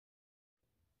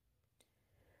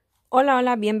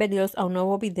Hola, bienvenidos a un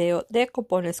nuevo video de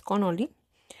cupones con Oli.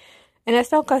 En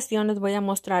esta ocasión les voy a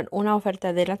mostrar una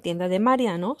oferta de la tienda de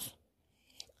Mariano's.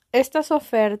 Estas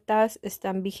ofertas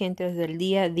están vigentes del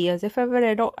día 10 de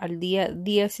febrero al día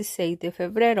 16 de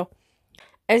febrero.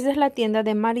 Esta es la tienda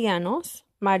de Mariano's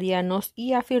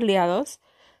y afiliados.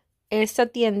 Esta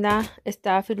tienda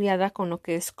está afiliada con lo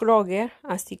que es Kroger,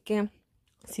 así que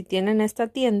si tienen esta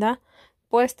tienda,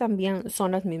 pues también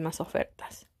son las mismas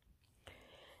ofertas.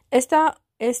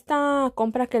 Esta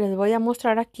compra que les voy a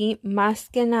mostrar aquí, más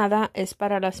que nada, es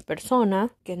para las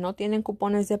personas que no tienen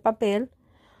cupones de papel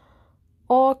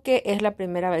o que es la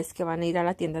primera vez que van a ir a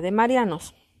la tienda de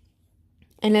Mariano's.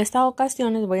 En esta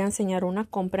ocasión les voy a enseñar una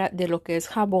compra de lo que es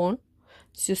jabón.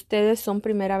 Si ustedes son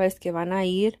primera vez que van a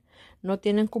ir, no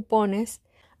tienen cupones,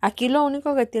 aquí lo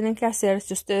único que tienen que hacer,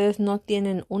 si ustedes no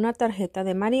tienen una tarjeta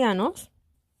de Mariano's,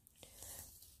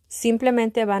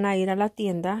 simplemente van a ir a la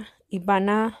tienda y van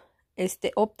a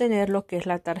obtener lo que es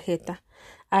la tarjeta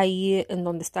ahí en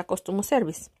donde está Customer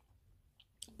Service.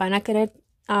 Van a querer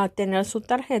tener su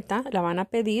tarjeta, la van a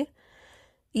pedir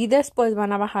y después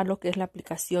van a bajar lo que es la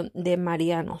aplicación de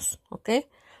Mariano's, ¿ok?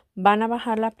 Van a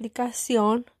bajar la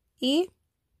aplicación y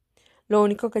lo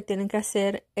único que tienen que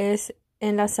hacer es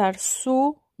enlazar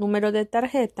su número de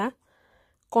tarjeta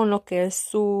con lo que es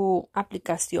su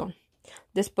aplicación.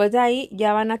 Después de ahí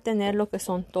ya van a tener lo que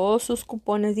son todos sus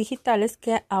cupones digitales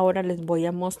que ahora les voy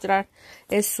a mostrar.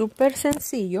 Es súper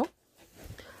sencillo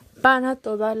para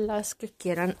todas las que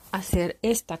quieran hacer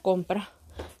esta compra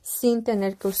sin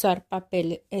tener que usar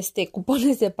papel,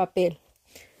 cupones de papel.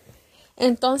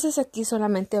 Entonces aquí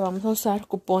solamente vamos a usar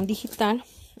cupón digital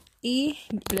y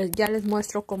ya les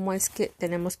muestro cómo es que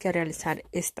tenemos que realizar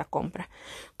esta compra.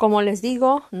 Como les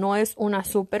digo, no es una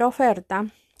super oferta,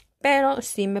 pero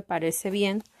sí me parece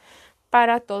bien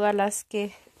para todas las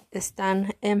que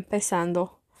están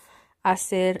empezando a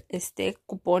hacer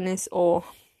cupones o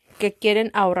que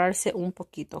quieren ahorrarse un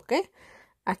poquito, ¿ok?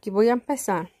 Aquí voy a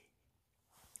empezar.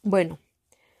 Bueno,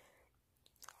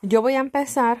 yo voy a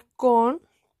empezar con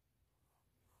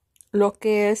lo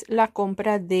que es la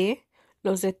compra de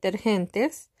los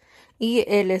detergentes y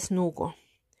el Snuggle.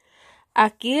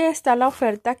 Aquí está la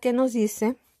oferta que nos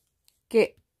dice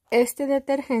que este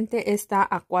detergente está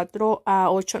a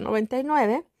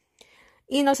 $8.99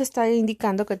 y nos está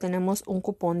indicando que tenemos un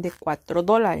cupón de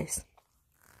 $4.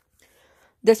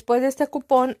 Después de este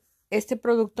cupón, este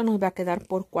producto nos va a quedar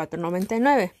por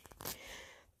 $4.99.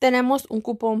 Tenemos un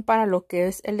cupón para lo que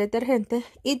es el detergente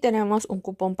y tenemos un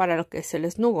cupón para lo que es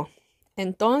el Snuggle.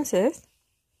 Entonces,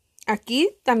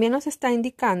 aquí también nos está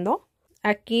indicando,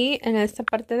 aquí en esta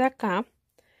parte de acá,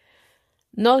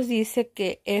 nos dice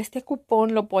que este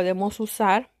cupón lo podemos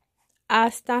usar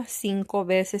hasta 5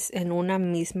 veces en una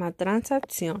misma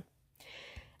transacción.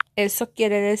 Eso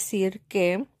quiere decir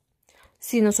que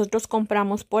si nosotros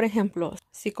compramos, por ejemplo,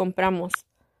 si compramos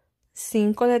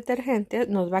 5 detergentes,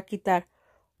 nos va a quitar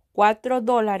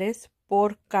 $4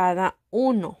 por cada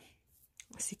uno.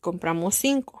 Si compramos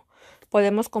 5,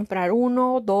 podemos comprar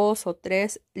 1, 2 o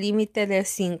 3, límite de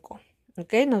 5.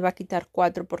 ¿Ok? Nos va a quitar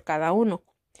 4 por cada uno.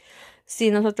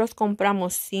 Si nosotros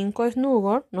compramos 5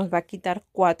 Snuggle, nos va a quitar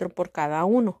 4 por cada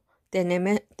uno.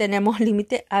 Tenemos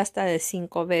límite hasta de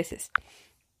 5 veces.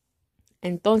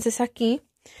 Entonces aquí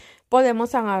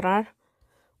podemos agarrar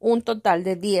un total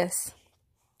de 10.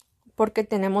 Porque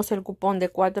tenemos el cupón de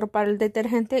 4 para el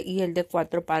detergente y el de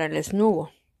 4 para el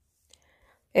Snuggle.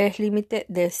 Es límite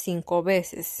de 5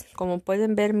 veces. Como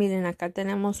pueden ver, miren, acá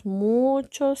tenemos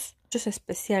muchos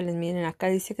especiales. Miren, acá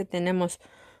dice que tenemos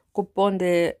cupón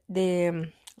de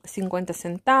 50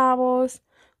 centavos,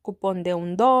 cupón de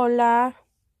 $1,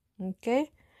 ¿ok?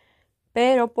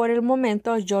 Pero por el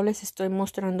momento yo les estoy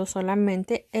mostrando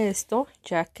solamente esto,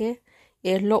 ya que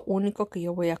es lo único que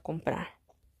yo voy a comprar.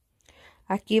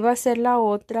 Aquí va a ser la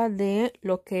otra de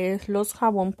lo que es los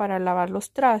jabón para lavar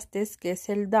los trastes, que es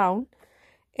el Down.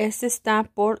 Este está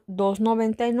por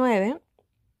 $2.99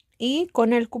 y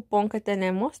con el cupón que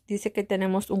tenemos, dice que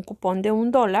tenemos un cupón de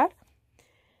 $1.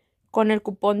 Con el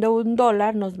cupón de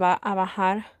 $1 nos va a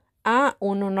bajar a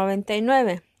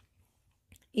 $1.99.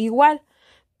 Igual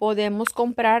podemos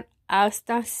comprar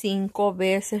hasta 5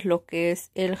 veces lo que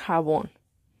es el jabón.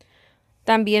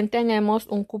 También tenemos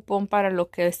un cupón para lo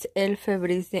que es el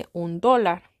Febreze de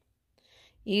 $1.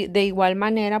 Y de igual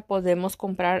manera podemos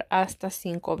comprar hasta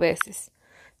 5 veces.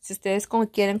 Si ustedes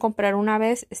quieren comprar una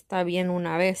vez, está bien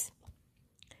una vez.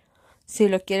 Si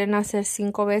lo quieren hacer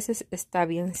 5 veces, está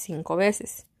bien 5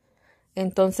 veces.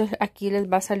 Entonces aquí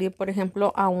les va a salir, por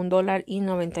ejemplo, a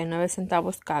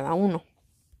 $1.99 cada uno.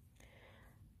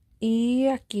 Y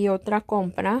aquí otra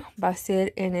compra va a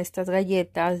ser en estas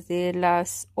galletas de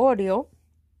las Oreo.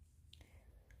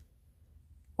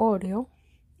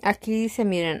 Aquí dice,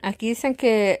 miren, aquí dicen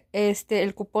que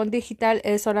el cupón digital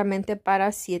es solamente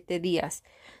para 7 días.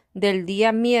 Del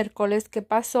día miércoles que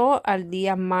pasó al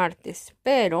día martes.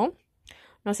 Pero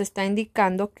nos está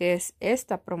indicando que es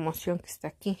esta promoción que está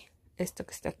aquí. Esto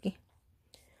que está aquí.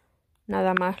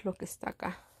 Nada más lo que está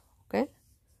acá. ¿Ok?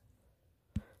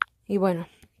 Y bueno.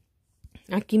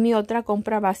 Aquí mi otra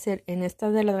compra va a ser en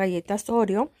estas de las galletas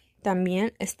Oreo.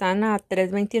 También están a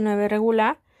 $3.29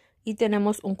 regular. Y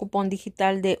tenemos un cupón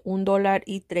digital de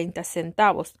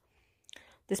 $1.30.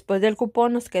 Después del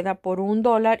cupón nos queda por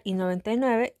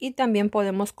 $1.99 y también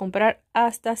podemos comprar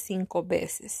hasta 5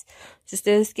 veces. Si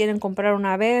ustedes quieren comprar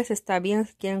una vez, está bien.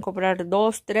 Si quieren comprar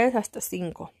 2, 3, hasta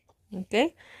 5. ¿Ok?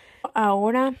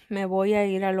 Ahora me voy a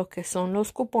ir a lo que son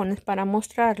los cupones para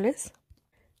mostrarles.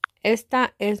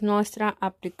 Esta es nuestra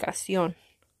aplicación.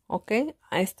 ¿Ok?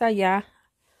 Esta ya,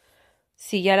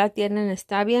 si ya la tienen,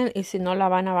 está bien. Y si no, la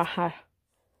van a bajar.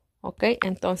 ¿Ok?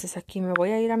 Entonces aquí me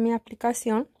voy a ir a mi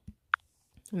aplicación.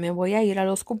 Me voy a ir a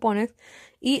los cupones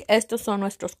y estos son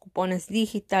nuestros cupones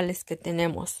digitales que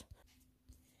tenemos.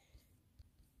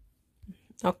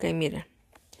 Ok, miren.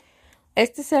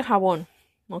 Este es el jabón.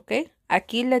 Ok.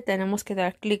 Aquí le tenemos que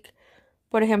dar clic.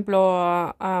 Por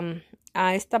ejemplo,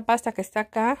 a esta pasta que está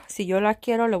acá. Si yo la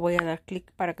quiero, le voy a dar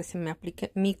clic para que se me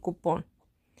aplique mi cupón.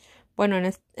 Bueno,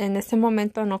 en este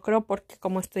momento no creo porque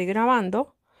como estoy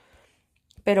grabando.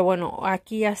 Pero bueno,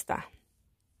 aquí ya está.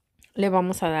 Le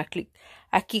vamos a dar clic.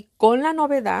 Aquí con la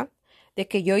novedad de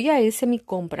que yo ya hice mi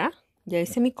compra.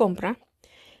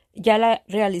 Ya la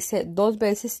realicé 2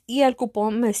 veces y el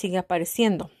cupón me sigue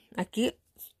apareciendo. Aquí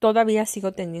todavía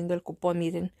sigo teniendo el cupón.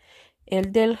 Miren,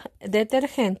 el del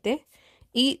detergente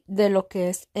y de lo que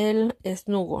es el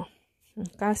Snuggle.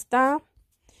 Acá está.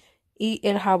 Y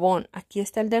el jabón. Aquí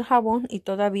está el del jabón y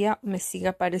todavía me sigue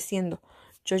apareciendo.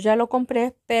 Yo ya lo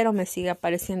compré, pero me sigue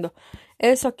apareciendo.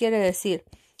 Eso quiere decir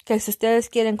que si ustedes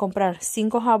quieren comprar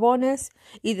 5 jabones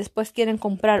y después quieren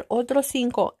comprar otros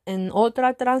 5 en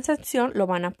otra transacción, lo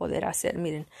van a poder hacer.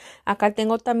 Miren, acá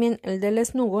tengo también el del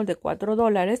Snuggle de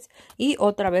 $4 y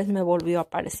otra vez me volvió a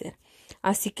aparecer.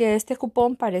 Así que este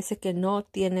cupón parece que no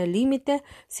tiene límite,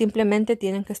 simplemente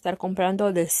tienen que estar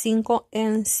comprando de 5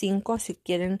 en 5 si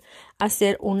quieren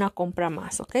hacer una compra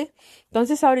más, ¿ok?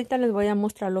 Entonces ahorita les voy a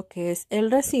mostrar lo que es el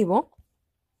recibo.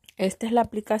 Esta es la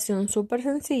aplicación súper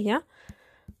sencilla.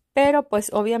 Pero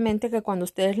pues obviamente que cuando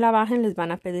ustedes la bajen les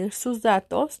van a pedir sus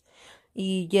datos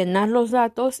y llenar los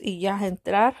datos y ya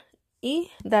entrar y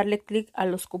darle clic a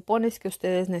los cupones que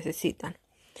ustedes necesitan.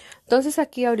 Entonces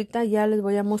aquí ahorita ya les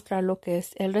voy a mostrar lo que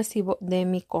es el recibo de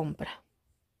mi compra.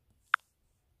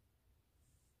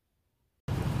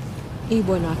 Y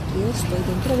bueno, aquí estoy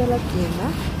dentro de la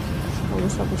tienda.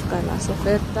 Vamos a buscar las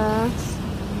ofertas.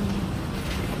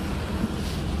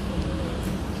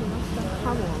 Aquí no está el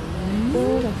jabón. Por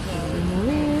aquí una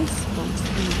vez vamos a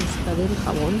buscar el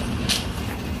jabón.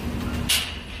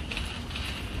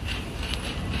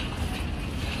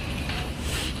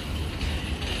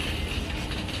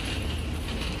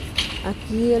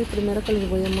 Aquí el primero que les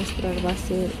voy a mostrar va a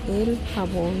ser el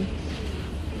jabón,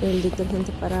 el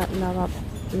detergente para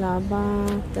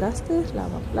lavatrastes,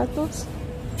 lavaplatos.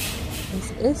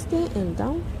 Es el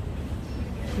Down.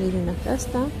 Miren, acá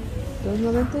está.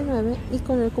 $2.99 y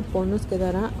con el cupón nos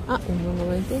quedará a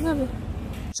 $1.99.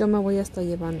 Yo me voy a estar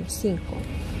llevando 5.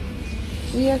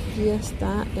 Y aquí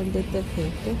está el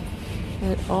detergente,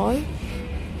 el All.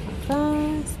 Acá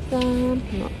está,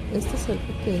 no, este es el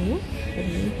pequeño,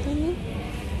 permítanme.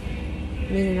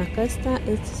 Miren, acá está,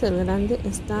 este es el grande,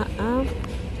 está a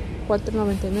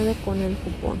 $4.99 con el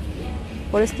cupón.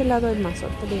 Por este lado hay más,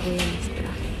 ahorita les voy a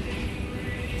mostrar.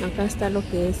 Acá está lo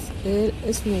que es el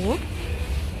Snuggle.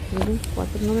 Miren,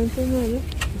 $4.99,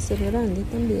 es el grande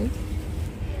también,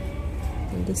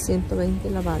 el de 120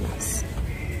 lavadas.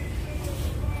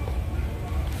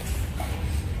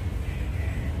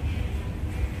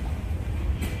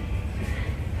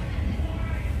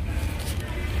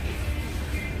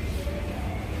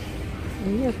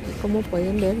 Y aquí, como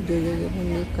pueden ver, yo ya llevo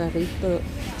mi carrito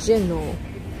lleno.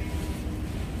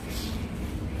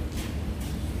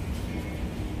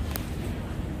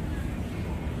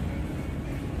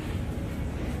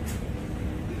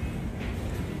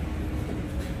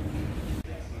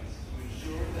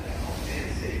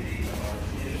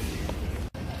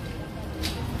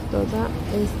 Toda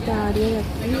esta área de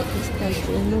aquí está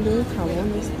lleno de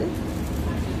jabón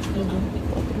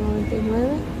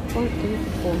 $4.99 con el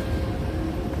cupón.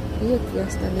 Y aquí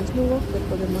está el Snuggle que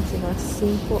podemos llevar 5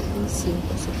 y 5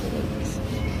 si queremos.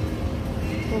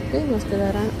 Ok, nos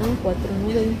quedarán a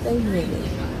 $4.99.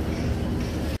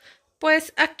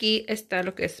 Pues aquí está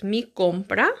lo que es mi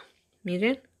compra.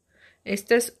 Miren,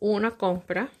 esta es una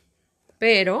compra,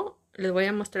 pero les voy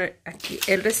a mostrar aquí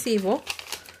el recibo.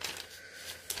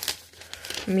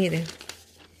 Miren,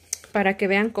 para que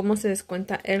vean cómo se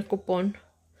descuenta el cupón.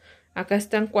 Acá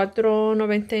están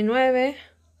 $4.99.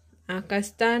 Acá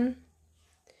están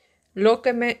lo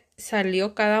que me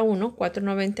salió cada uno,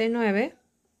 $4.99.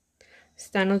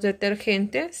 Están los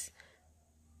detergentes.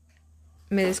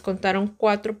 Me descontaron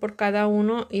 4 por cada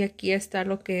uno. Y aquí está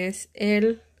lo que es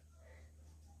el...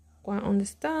 ¿Dónde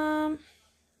está?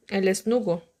 El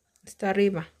Snuggle. Está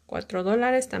arriba.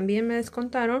 $4 también me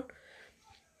descontaron.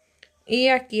 Y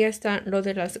aquí está lo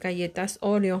de las galletas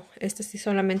Oreo. Este sí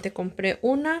solamente compré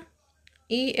una.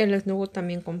 Y el Snuggle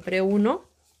también compré uno.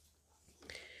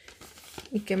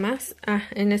 ¿Y qué más?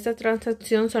 En esta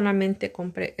transacción solamente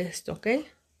compré esto, ¿ok?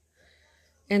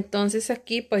 Entonces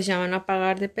aquí pues ya van a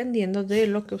pagar dependiendo de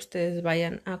lo que ustedes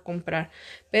vayan a comprar.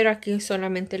 Pero aquí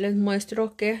solamente les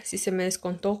muestro que si se me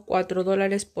descontó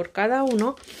 $4 por cada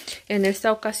uno. En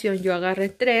esta ocasión yo agarré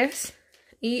 3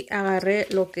 y agarré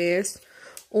lo que es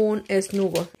un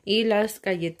Snuggle y las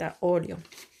galletas Oreo.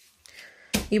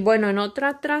 Y bueno, en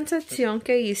otra transacción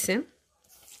que hice,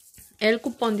 el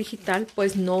cupón digital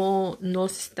pues no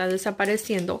se está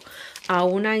desapareciendo,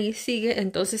 aún ahí sigue,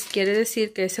 entonces quiere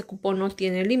decir que ese cupón no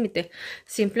tiene límite.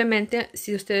 Simplemente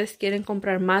si ustedes quieren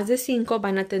comprar más de 5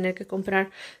 van a tener que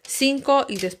comprar 5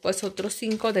 y después otros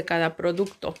 5 de cada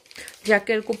producto, ya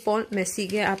que el cupón me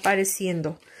sigue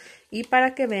apareciendo. Y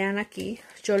para que vean aquí,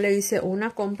 yo le hice una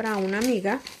compra a una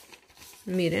amiga,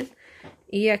 miren,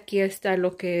 y aquí está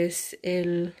lo que es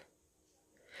en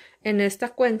esta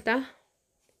cuenta.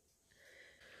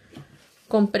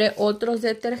 Compré otros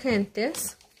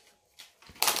detergentes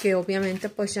que obviamente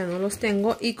pues ya no los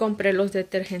tengo y compré los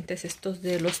detergentes estos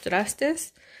de los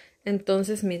trastes.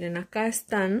 Entonces miren, acá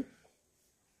están.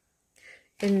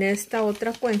 En esta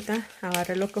otra cuenta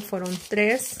agarré lo que fueron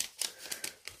 3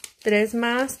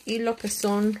 más y lo que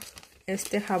son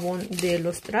este jabón de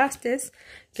los trastes,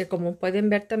 que como pueden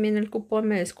ver también el cupón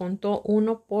me descontó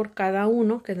 1 por cada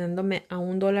uno, quedándome a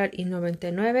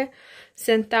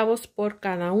 $1.99 por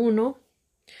cada uno.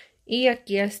 Y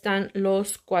aquí están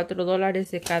los $4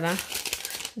 de cada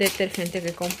detergente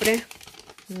que compré.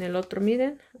 En el otro,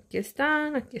 miren, aquí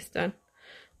están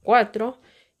 4.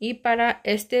 Y para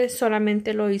este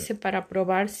solamente lo hice para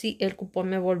probar si el cupón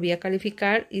me volvía a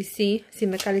calificar. Y sí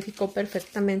me calificó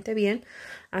perfectamente bien.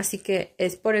 Así que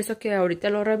es por eso que ahorita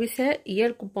lo revisé y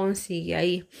el cupón sigue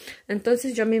ahí.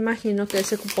 Entonces yo me imagino que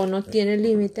ese cupón no tiene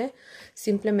límite.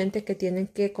 Simplemente que tienen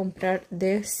que comprar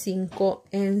de 5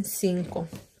 en 5.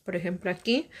 Por ejemplo,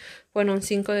 aquí fueron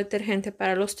 5 detergentes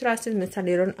para los trastes. Me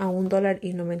salieron a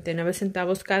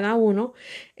 $1.99 cada uno.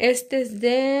 Este es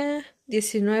de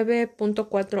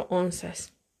 19.4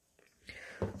 onzas.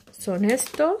 Son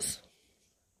estos.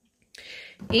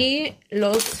 Y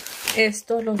los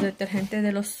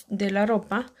detergentes de la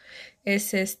ropa.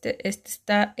 Es es de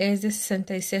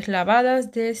 66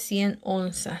 lavadas de 100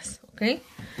 onzas. ¿Ok?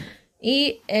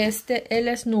 Y el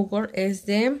Snuggle es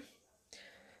de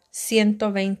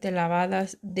 120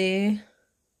 lavadas de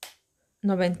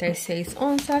 96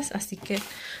 onzas, así que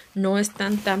no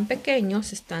están tan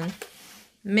pequeños, están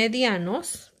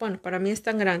medianos. Bueno, para mí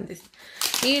están grandes.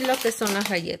 Y lo que son las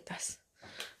galletas.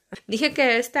 Dije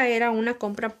que esta era una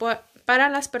compra para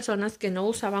las personas que no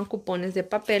usaban cupones de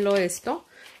papel o esto,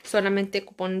 solamente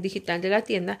cupón digital de la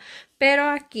tienda, pero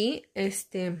aquí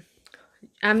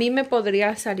a mí me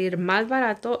podría salir más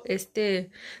barato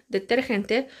este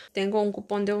detergente. Tengo un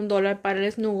cupón de $1 para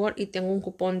el Snuggle y tengo un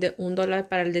cupón de $1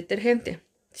 para el detergente.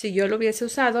 Si yo lo hubiese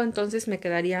usado, entonces me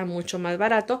quedaría mucho más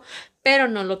barato, pero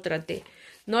no lo traté.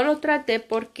 No lo traté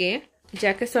porque,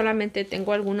 ya que solamente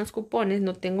tengo algunos cupones,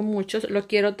 no tengo muchos, lo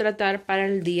quiero tratar para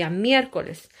el día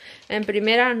miércoles. En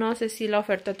primera, no sé si la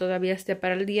oferta todavía esté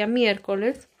para el día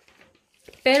miércoles.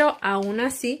 Pero aún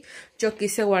así yo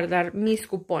quise guardar mis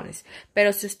cupones.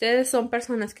 Pero si ustedes son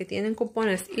personas que tienen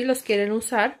cupones y los quieren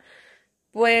usar,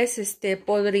 pues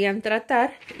podrían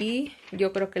tratar y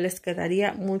yo creo que les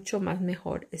quedaría mucho más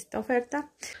mejor esta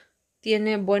oferta.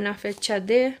 Tiene buena fecha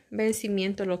de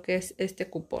vencimiento lo que es este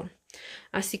cupón.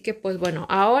 Así que pues bueno,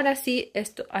 ahora sí,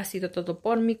 esto ha sido todo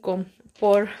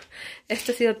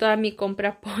esto ha sido toda mi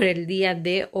compra por el día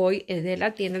de hoy de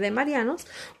la tienda de Mariano's.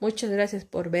 Muchas gracias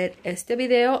por ver este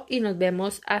video y nos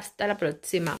vemos hasta la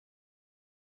próxima.